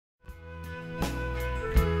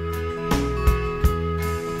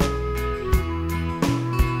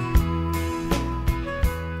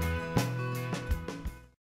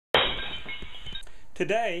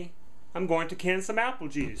Today, I'm going to can some apple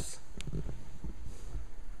juice.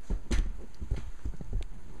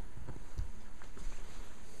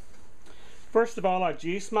 First of all, I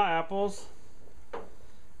juice my apples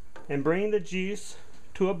and bring the juice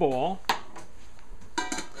to a boil.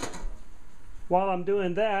 While I'm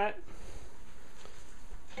doing that,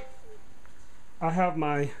 I have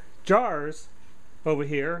my jars over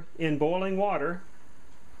here in boiling water.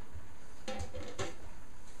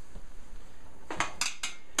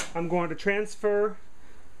 I'm going to transfer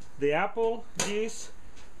the apple juice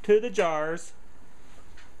to the jars,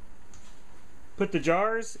 put the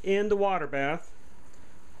jars in the water bath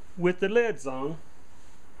with the lids on,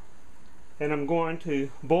 and I'm going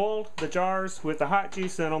to boil the jars with the hot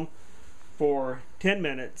juice in them for 10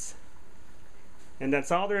 minutes. And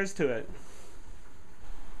that's all there is to it.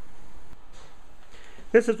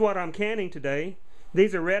 This is what I'm canning today.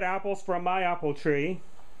 These are red apples from my apple tree.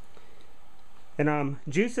 And I'm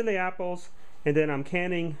juicing the apples, and then I'm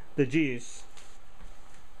canning the juice.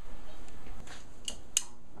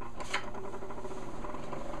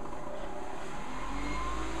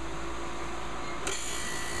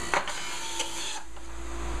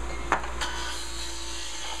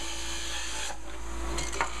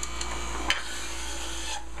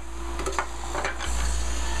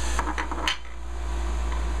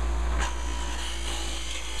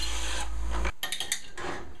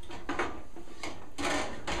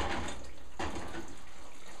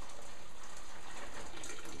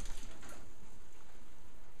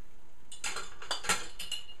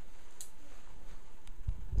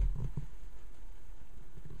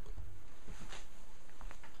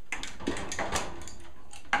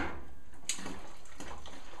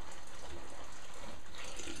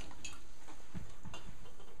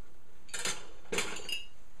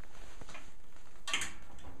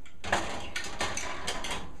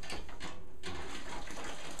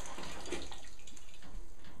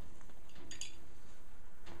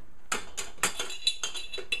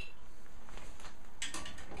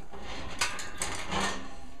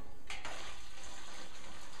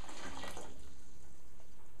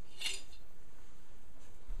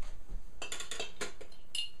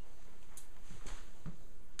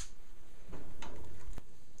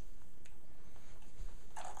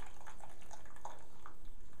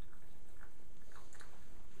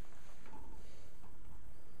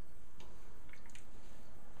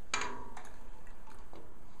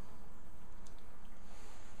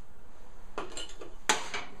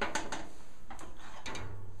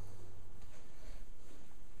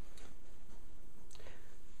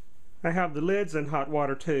 I have the lids in hot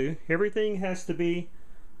water too. Everything has to be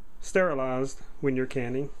sterilized when you're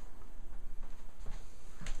canning.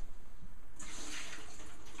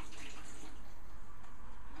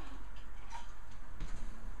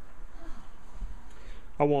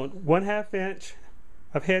 I want 1/2 inch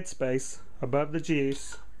of headspace above the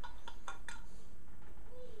juice.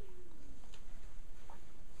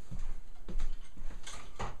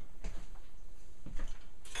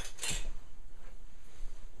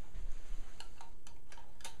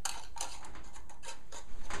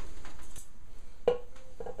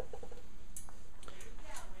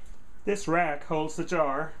 This rack holds the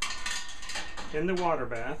jar in the water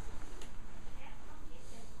bath.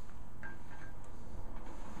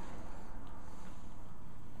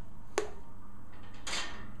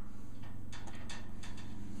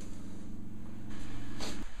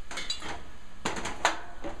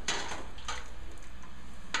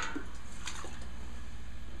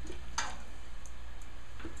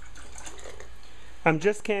 I'm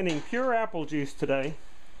just canning pure apple juice today.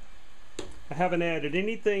 I haven't added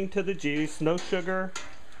anything to the juice, no sugar,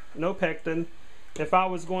 no pectin. If I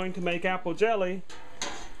was going to make apple jelly,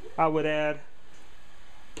 I would add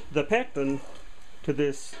the pectin to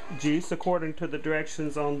this juice according to the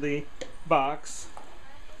directions on the box.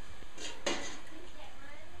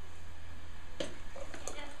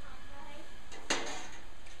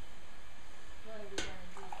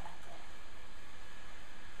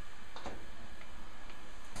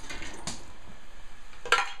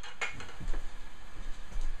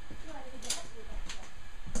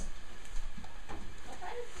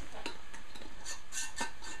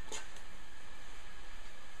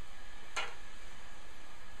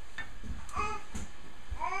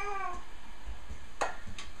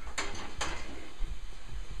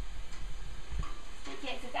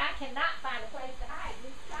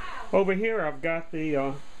 Over here I've got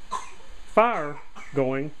the fire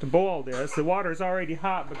going to boil this. The water is already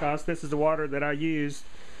hot because this is the water that I used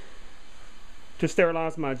to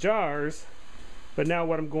sterilize my jars. But now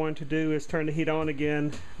what I'm going to do is turn the heat on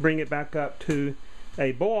again, bring it back up to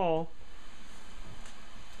a boil,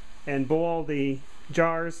 and boil the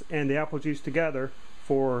jars and the apple juice together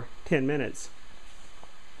for 10 minutes.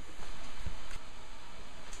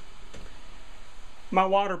 My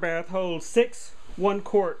water bath holds 6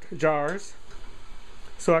 1-quart jars,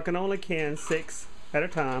 so I can only can 6 at a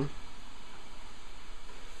time.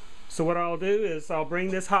 So what I'll do is I'll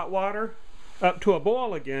bring this hot water up to a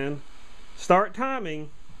boil again, start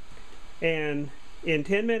timing, and in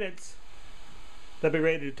 10 minutes they'll be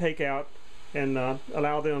ready to take out and I'll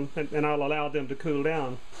allow them to cool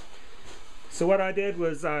down. So what I did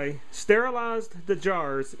was I sterilized the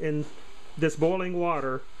jars in this boiling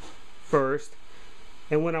water first,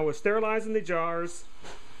 and when I was sterilizing the jars,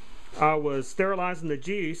 I was sterilizing the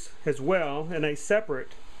juice as well in a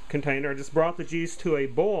separate container. I just brought the juice to a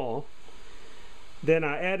boil. Then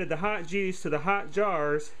I added the hot juice to the hot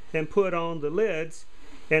jars and put on the lids,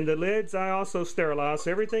 and the lids I also sterilized.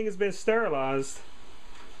 So everything has been sterilized,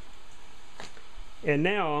 and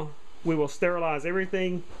now we will sterilize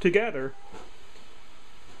everything together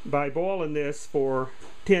by boiling this for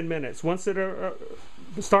 10 minutes. Once it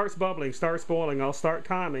starts bubbling, starts boiling, I'll start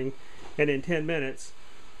timing, and in 10 minutes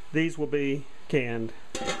these will be canned.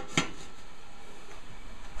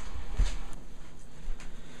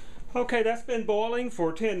 Okay, that's been boiling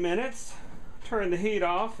for 10 minutes. Turn the heat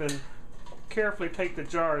off and carefully take the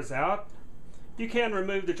jars out. You can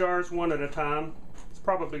remove the jars one at a time. It's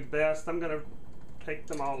probably best. I'm going to take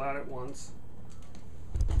them all out at once.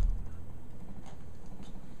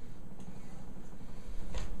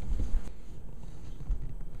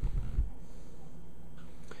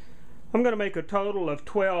 I'm going to make a total of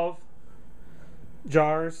 12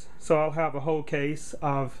 jars, so I'll have a whole case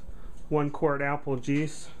of 1-quart apple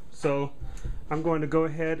juice. So I'm going to go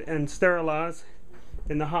ahead and sterilize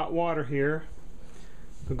in the hot water here.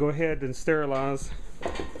 I'll go ahead and sterilize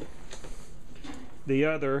the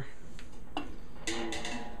other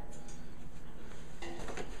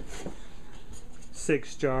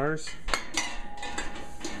 6 jars.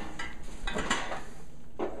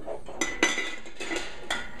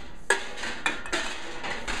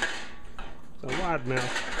 It's a wide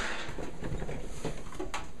mouth.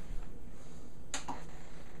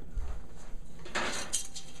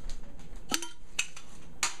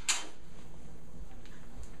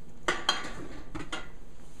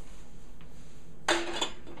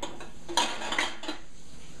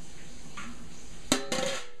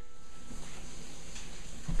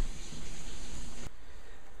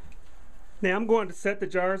 Now I'm going to set the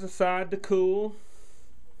jars aside to cool.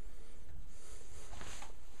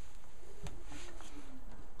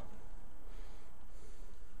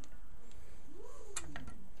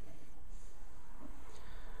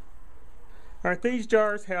 Alright, these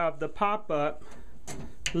jars have the pop-up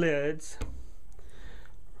lids.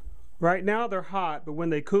 Right now they're hot, but when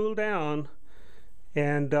they cool down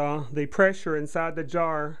and the pressure inside the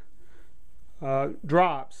jar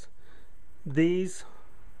drops, these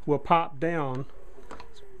will pop down.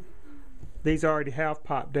 These already have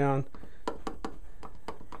popped down.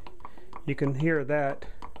 You can hear that.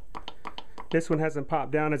 This one hasn't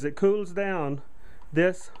popped down. As it cools down,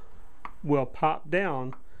 this will pop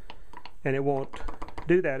down and it won't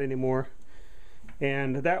do that anymore.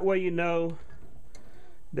 And that way you know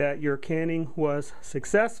that your canning was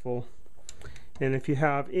successful. And if you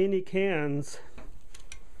have any cans,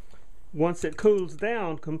 once it cools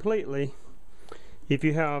down completely, if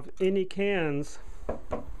you have any cans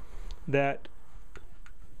that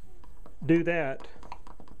do that,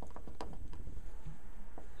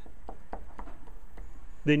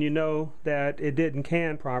 then you know that it didn't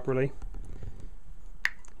can properly.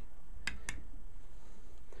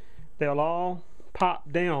 They'll all pop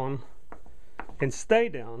down and stay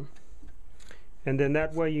down, and then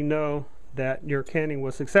that way you know that your canning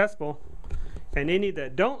was successful. And any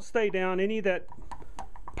that don't stay down, any that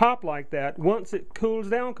pop like that, once it cools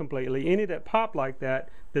down completely, any that pop like that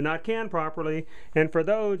did not can properly. And for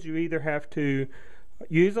those, you either have to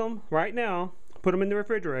use them right now, put them in the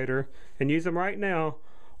refrigerator and use them right now,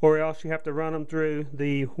 or else you have to run them through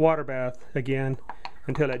the water bath again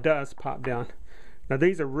until it does pop down. Now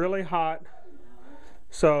these are really hot,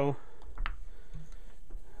 so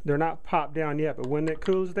they're not popped down yet, but when it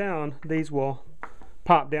cools down, these will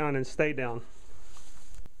pop down and stay down.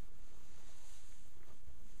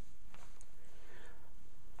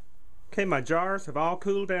 Okay, my jars have all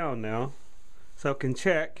cooled down now, so I can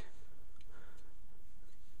check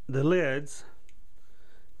the lids,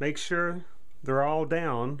 make sure they're all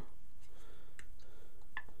down.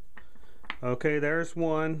 Okay, there's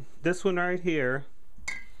one. This one right here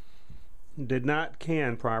did not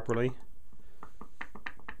can properly.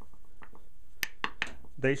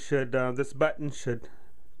 They should, this button should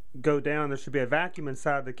go down, there should be a vacuum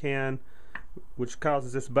inside the can which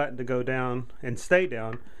causes this button to go down and stay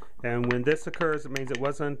down. And when this occurs, it means it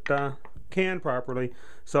wasn't canned properly.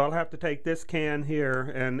 So I'll have to take this can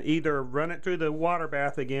here and either run it through the water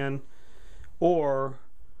bath again, or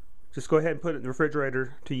just go ahead and put it in the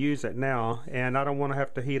refrigerator to use it now. And I don't want to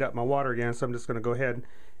have to heat up my water again, so I'm just going to go ahead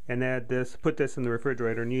and add this, put this in the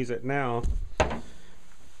refrigerator and use it now.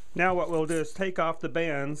 Now what we'll do is take off the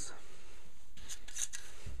bands.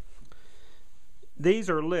 These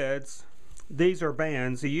are lids, these are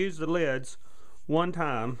bands. You use the lids one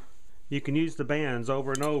time, you can use the bands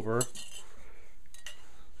over and over.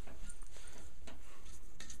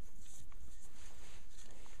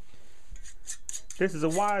 This is a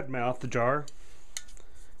wide mouth jar.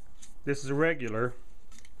 This is a regular.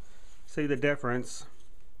 See the difference?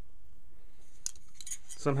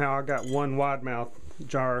 Somehow I got one wide mouth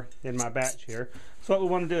jar in my batch here. So what we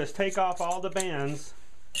want to do is take off all the bands.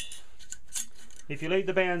 If you leave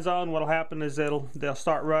the bands on, what'll happen is they'll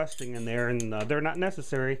start rusting in there, and they're not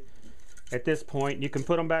necessary at this point. You can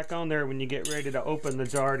put them back on there when you get ready to open the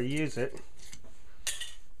jar to use it.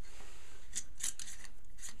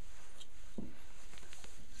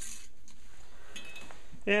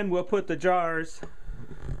 And we'll put the jars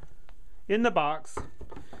in the box.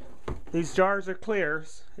 These jars are clear,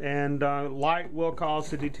 and light will cause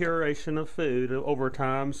the deterioration of food over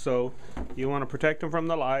time, so you want to protect them from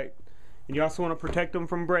the light. And you also want to protect them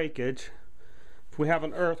from breakage. If we have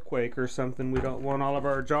an earthquake or something, we don't want all of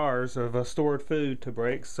our jars of stored food to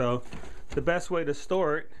break. So the best way to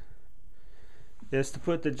store it is to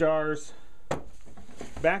put the jars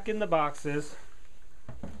back in the boxes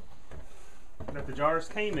that the jars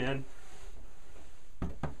came in.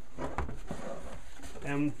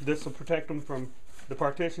 And this will protect them from the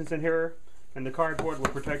partitions in here, and the cardboard will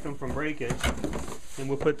protect them from breakage. And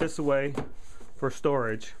we'll put this away for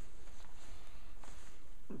storage.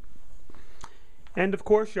 And of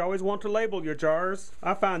course, you always want to label your jars.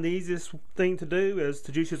 I find the easiest thing to do is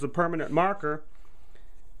to just use a permanent marker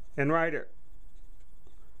and write it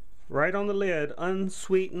right on the lid,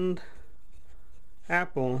 unsweetened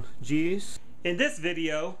apple juice. In this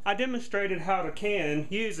video, I demonstrated how to can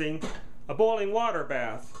using a boiling water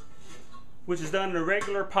bath, which is done in a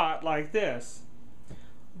regular pot like this.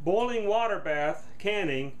 Boiling water bath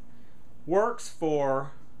canning works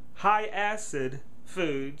for high acid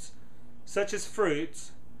foods such as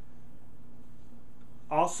fruits,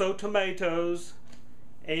 also tomatoes,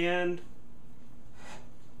 and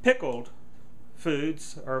pickled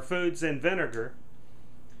foods or foods in vinegar.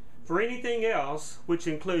 For anything else, which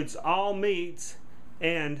includes all meats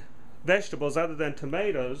and vegetables other than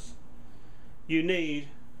tomatoes, you need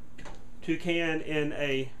to can in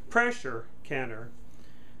a pressure canner.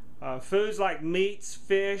 Foods like meats,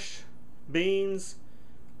 fish, beans,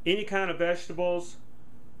 any kind of vegetables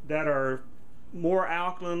that are more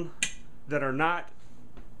alkaline, that are not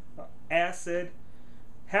acid,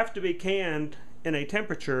 have to be canned in a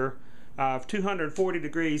temperature of 240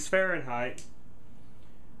 degrees Fahrenheit,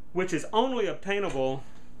 which is only obtainable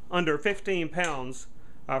under 15 pounds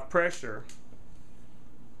of pressure.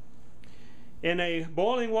 In a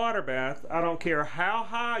boiling water bath, I don't care how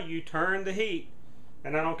high you turn the heat,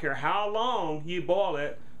 and I don't care how long you boil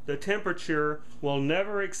it, the temperature will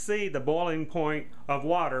never exceed the boiling point of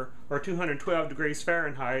water, or 212 degrees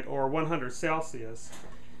Fahrenheit, or 100 Celsius.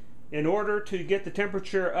 In order to get the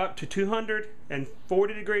temperature up to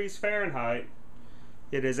 240 degrees Fahrenheit,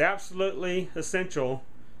 it is absolutely essential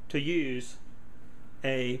to use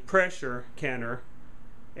a pressure canner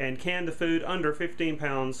and can the food under 15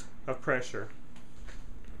 pounds of pressure.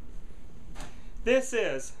 This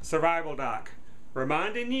is Survival Doc,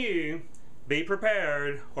 reminding you, be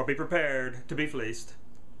prepared or be prepared to be fleeced.